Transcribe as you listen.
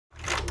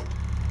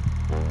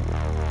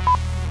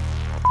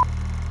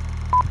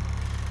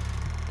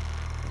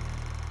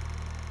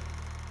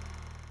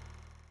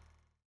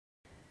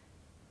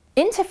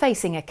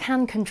Interfacing a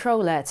CAN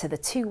controller to the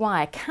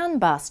 2-wire CAN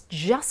bus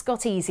just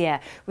got easier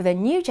with a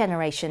new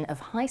generation of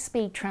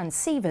high-speed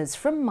transceivers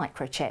from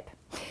Microchip.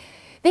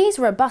 These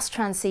robust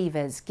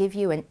transceivers give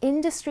you an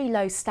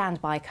industry-low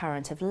standby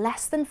current of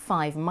less than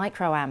 5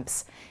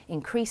 microamps,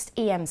 increased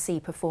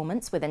EMC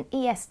performance with an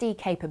ESD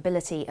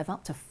capability of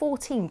up to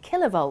 14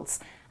 kilovolts,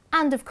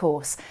 and of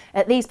course,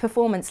 at these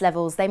performance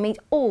levels they meet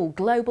all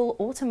global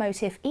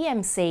automotive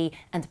EMC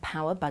and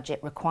power budget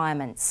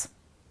requirements.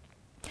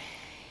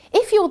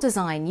 If your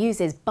design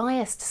uses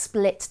biased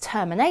split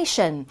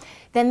termination,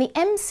 then the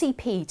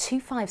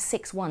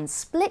MCP2561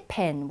 split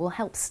pin will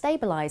help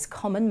stabilise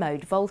common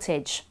mode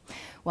voltage,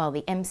 while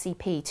the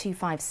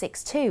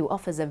MCP2562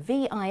 offers a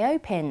VIO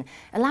pin,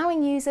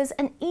 allowing users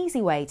an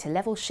easy way to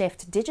level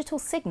shift digital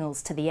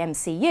signals to the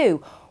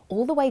MCU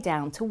all the way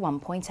down to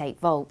 1.8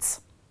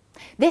 volts.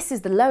 This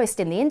is the lowest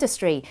in the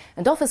industry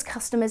and offers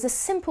customers a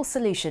simple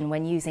solution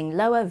when using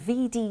lower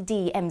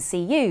VDD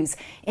MCUs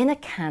in a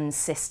CAN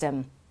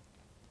system.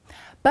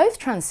 Both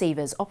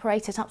transceivers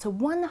operate at up to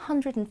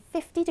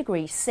 150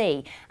 degrees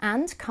C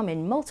and come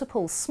in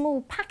multiple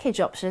small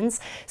package options,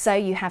 so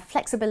you have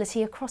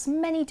flexibility across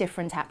many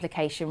different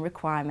application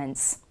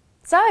requirements.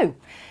 So,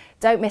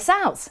 don't miss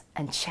out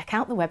and check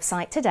out the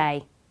website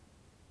today.